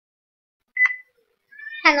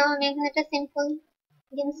Hello, আমি এখন একটা সিম্পল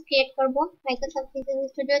গেমস ক্রিয়েট করব মাইক্রোসফট ভিজুয়াল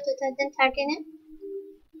স্টুডিও 2013 এ।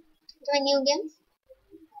 তো নিউ গেমস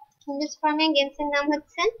ইংলিশ ফর্মে গেমসের নাম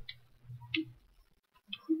হচ্ছে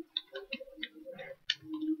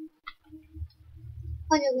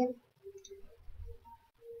XOJO গেম।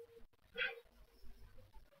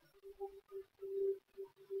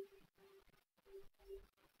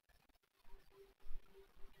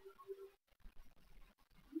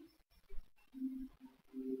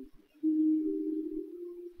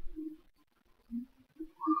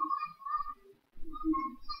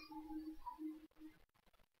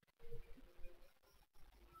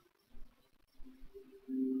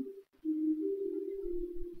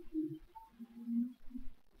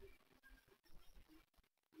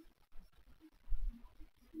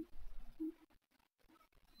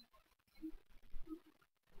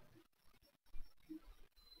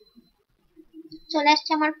 চলে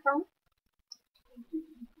আসছে আমার ফর্ম।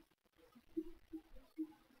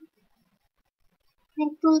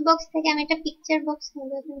 টুল বক্স থেকে আমি একটা পিকচার বক্স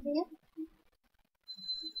নেব এখান থেকে।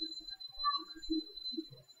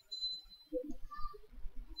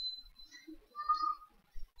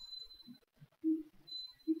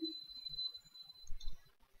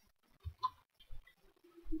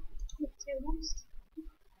 পিকচার বক্স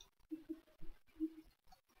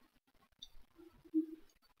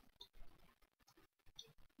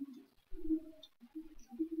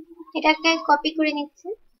এটাকে কপি করে নিচ্ছি।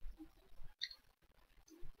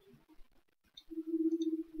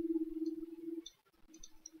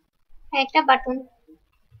 একটা বাটন,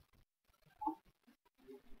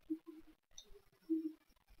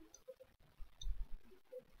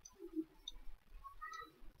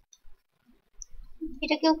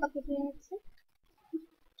 এটাকেও কপি করে নিচ্ছি।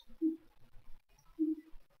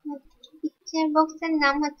 পিকচার বক্সের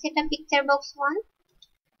নাম হচ্ছে এটা পিকচার বক্স 1,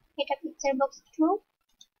 এটা পিকচার বক্স 2,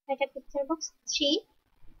 এটা পিকচার বক্স 3।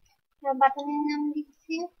 আর বাটনের নাম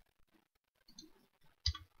দিচ্ছি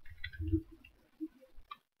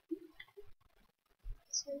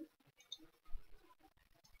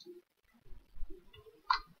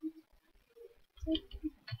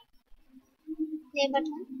প্লে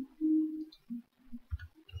বাটন।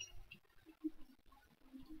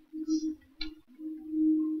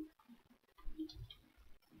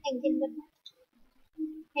 Exit button.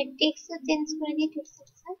 এর টেক্সটও চেঞ্জ করে দিই টেক্সট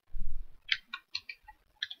সেকশন।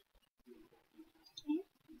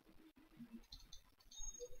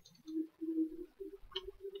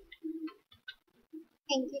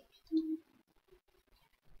 এক্সিট।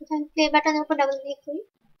 এখন প্লে বাটনের উপর ডাবল ক্লিক করি।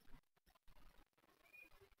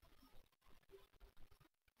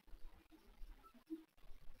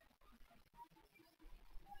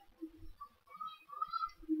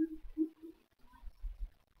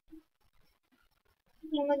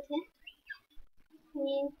 এর মধ্যে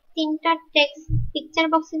তিনটা টেক্সট পিকচার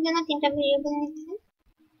বক্সের জন্য তিনটা ভেরিয়েবল নিচ্ছি।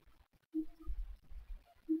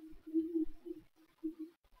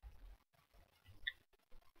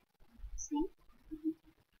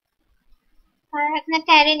 আর এখন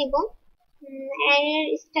একটা অ্যারে নিব। অ্যারের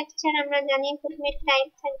স্ট্রাকচার আমরা জানি প্রথমে টাইপ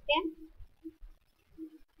থাকবে,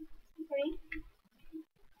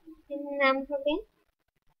 নাম হবে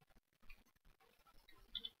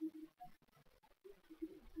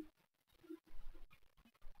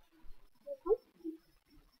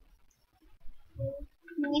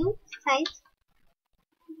নিউ সাইজ।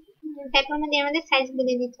 তারপর আমাদের সাইজ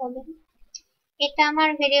বলে দিতে হবে। এটা আমার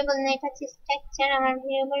ভেরিয়েবল না, এটা হচ্ছে স্ট্রাকচার। আমার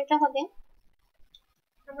ভেরিয়েবলটা হবে,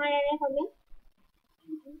 আমার অ্যারে হবে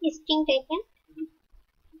স্ট্রিং টাইপের।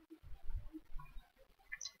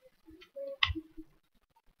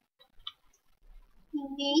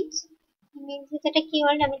 ইমেজ, ইমেজ যেটা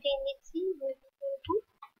কিওয়ার্ড আমি এটা নিচ্ছি।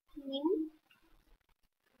 নিউ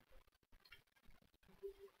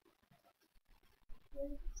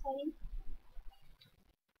সরি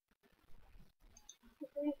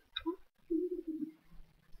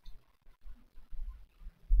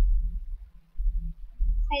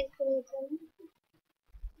সাইজ করে দিতে হবে।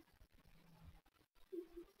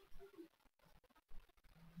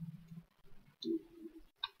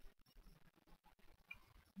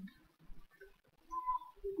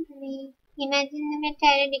 আমি ইমাজিন নামে একটা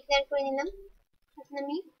অ্যারে ডিক্লেয়ার করে নিলাম। এখন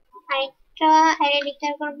আমি আরেকটা অ্যারে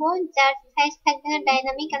ডিক্লেয়ার করব যার সাইজ থাকবে না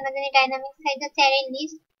ডাইনামিক। আমরা জানি ডাইনামিক সাইজ হচ্ছে অ্যারে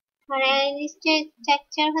লিস্ট, আর অ্যারে লিস্টের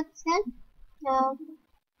স্ট্রাকচার হচ্ছে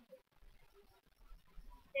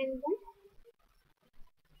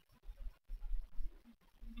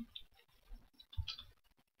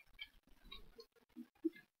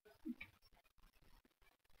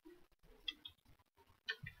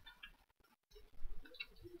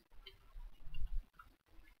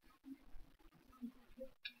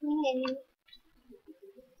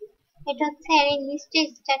এটা হচ্ছে অ্যারে লিস্টের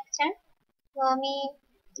স্ট্রাকচার। তো আমি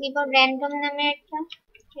দিব র্যান্ডম নামের একটা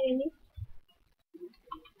অ্যারে লিস্ট।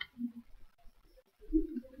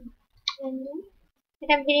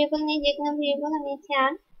 এটা ভেরিয়েবল নেই, যে কোনো ভেরিয়েবল আমি নিচ্ছি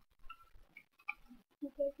আর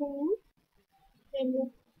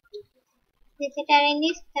যেটা অ্যারে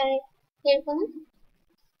লিস্ট তার এর কোনো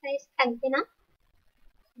সাইজ থাকবে না।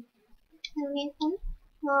 আমি এখন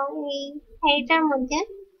ওই অ্যারেটার মধ্যে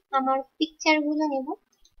আমার পিকচার গুলো নেব।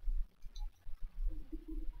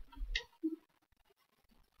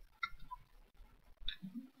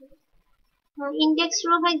 ইন্ডেক্স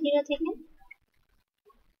রো হয় 0 থেকে।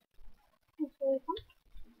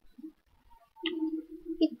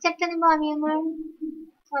 পিকচারটা নেব আমি আমার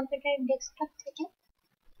কম্পিউটার ডেস্কটপ থেকে।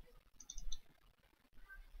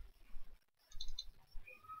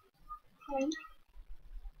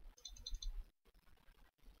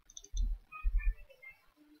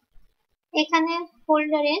 এখানে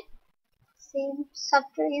ফোল্ডারে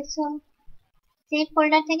সফটওয়্যার যে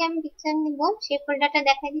ফোল্ডার থেকে আমি পিকচার নিব সেই ফোল্ডারটা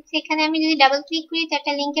দেখা দিচ্ছে। এখানে আমি যদি ডাবল ক্লিক করি তো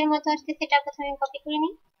একটা লিংকের মতো আসছে, সেটা প্রথমে কপি করে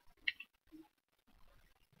নিই।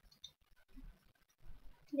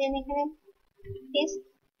 দেন এখানে পেস্ট,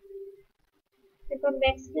 তারপর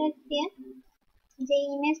ব্যাকস্ল্যাশ দিয়ে যে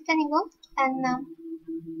ইমেজটা নিব তার নাম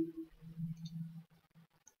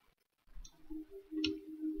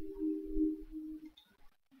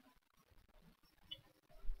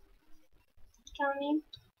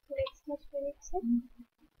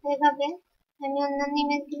এভাবে আমি অন্যান্য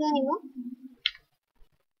ইমেজগুলো নিব।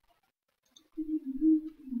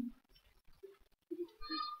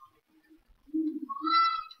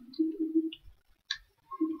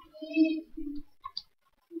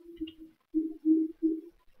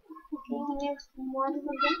 ইমেজ 1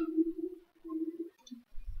 হবে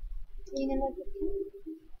এই নাম্বার থেকে।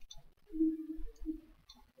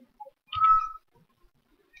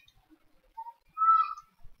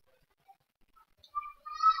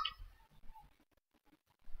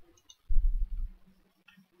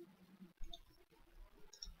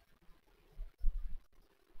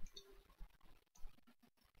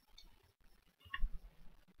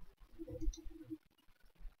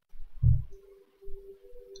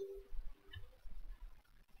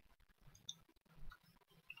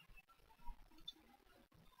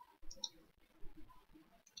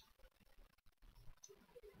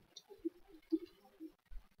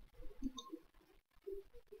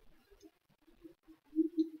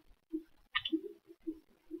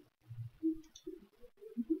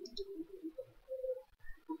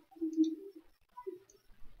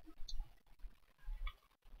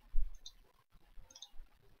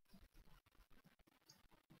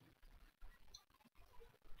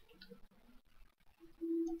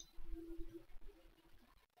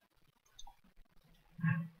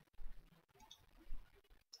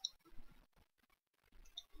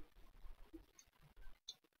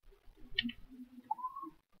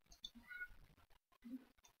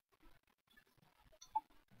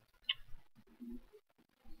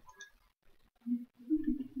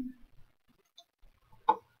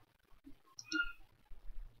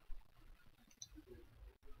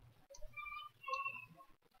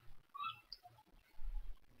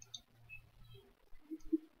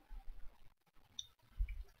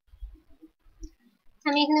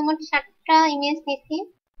 আমি এখানে মোট 7টা ইমেজ নিয়েছি,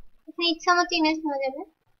 এখানে ইচ্ছা মতো ইমেজ নেওয়া যাবে।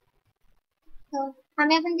 তো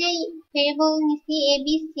আমি এখন যে ভেরিয়েবল নিচ্ছি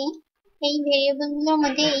এবিসি, এই ভেরিয়েবল গুলোর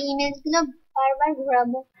মধ্যে এই ইমেজ গুলো বারবার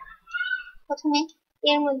ঘোরাবো। প্রথমে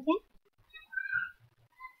এর মধ্যে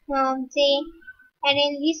যে অ্যারে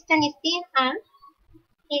লিস্টটা নিচ্ছি আর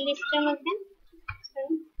এই লিস্টের মধ্যে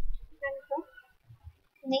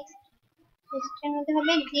নেক্সট লিস্টের মধ্যে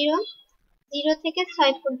হবে 0 থেকে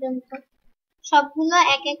 6 পর্যন্ত সবগুলো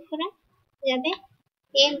এক এক করে যাবে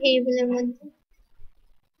এই ভেরিয়েবলের মধ্যে।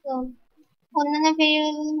 তো অন্যান্য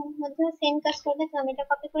ভেরিয়েবলের মধ্যে সেম কাজ করবে। তো আমি এটা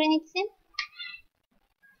কপি করে নিচ্ছি।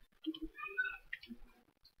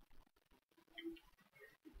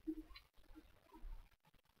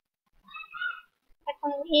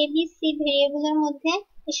 এখন এবিসি ভেরিয়েবলের মধ্যে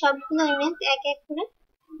এই সবগুলো ইমেজ এক এক করে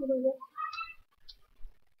ঘুরবে।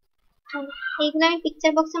 এইগুলো আমি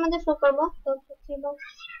পিকচার বক্সের মধ্যে শো করবো। তো পিকচার বক্স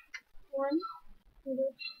 1 2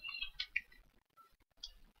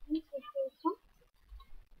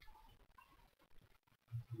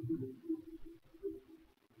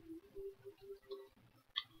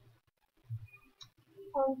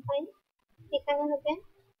 এখানে হবে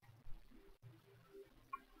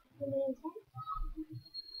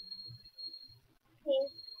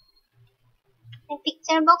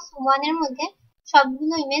পিকচার বক্স 1 এর মধ্যে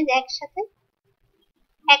সবগুলো ইমেজ একসাথে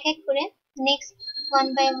এক এক করে নেক্সট 1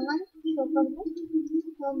 by 1 শো করবে।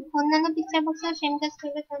 তো অন্যান্য পিকচার বক্সেও সেম কাজ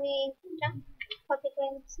করবে, তো আমি এটা কপি করে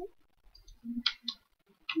নিচ্ছি।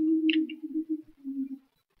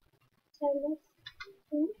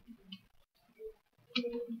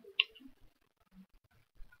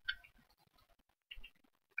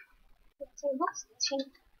 পিকচার বক্স 3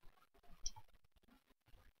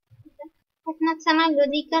 এখন হচ্ছে আমার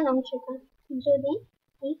লজিক্যাল অংশটা। যদি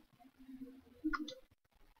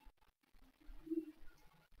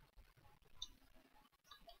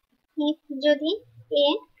যদি a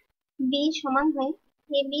b সমান হয়,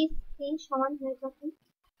 a b c সমান হয়, তখন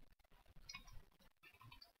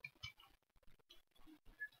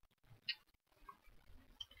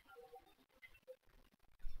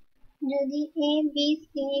যদি a b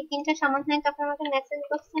c এই তিনটা সমান হয়, তখন আমাকে মেসেজ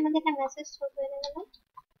বক্সের মধ্যে একটা মেসেজ শো করে দেবে।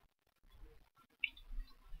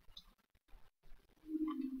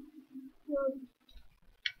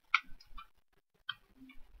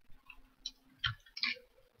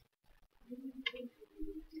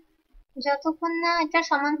 যতক্ষণ না এটা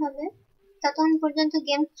সমান হবে ততক্ষণ পর্যন্ত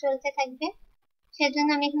গেম চলতে থাকবে, সেজন্য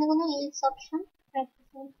আমি এখানে কোনো ইলস অপশন রাখছি।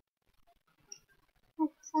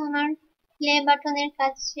 আচ্ছা, আমার প্লে বাটনের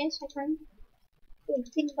কাজ শেষ। এখন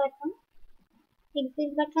এক্সিট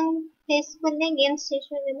বাটন প্রেস করলে গেম শেষ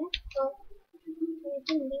হয়ে যাবে। তো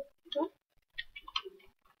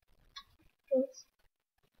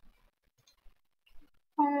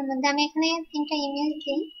মধ্যে আমি এখানে তিনটা ইমেজ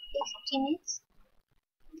দিই, text image,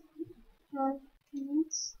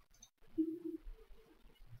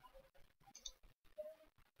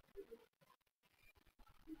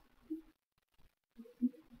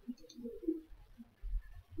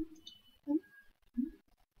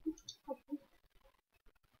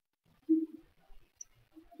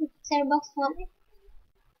 picture box 1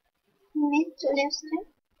 image চলে আসছে।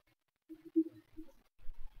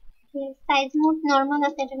 সাইজ মোড নরমাল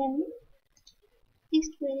আছে, এটাকে আমি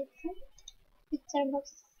ফিক্সড করে দিচ্ছি। পিকচার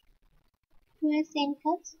বক্স 2 এর সেম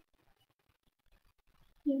কাজ,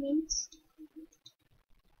 ইমেজ,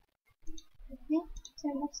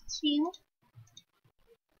 পিকচার বক্স 3 ও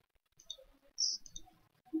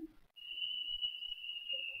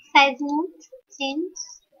সাইজ মোড চেঞ্জ,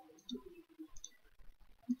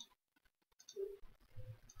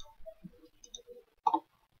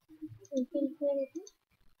 ফিল করে দিচ্ছি।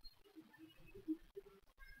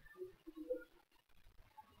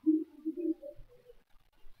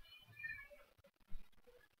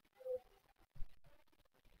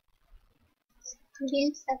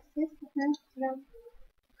 build success.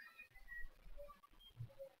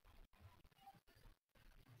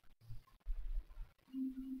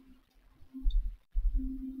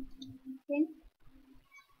 Okay.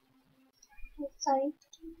 Sorry.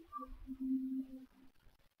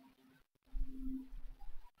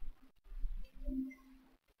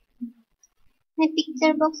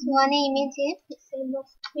 Picture box 1 image है, pixel box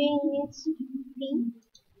 3 image 3,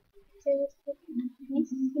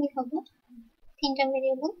 लिखो तीनटा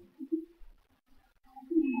वेरिएबल।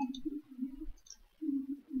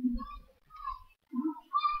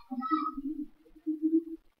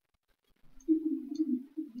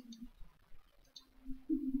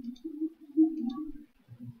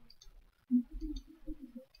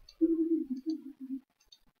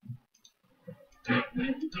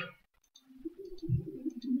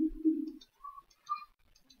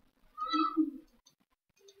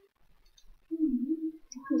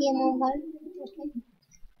 Game over. ओके,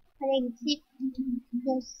 और एग्जिट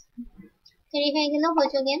क्लोज। तैयारी হয়ে গেল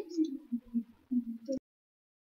XOJO গেমস।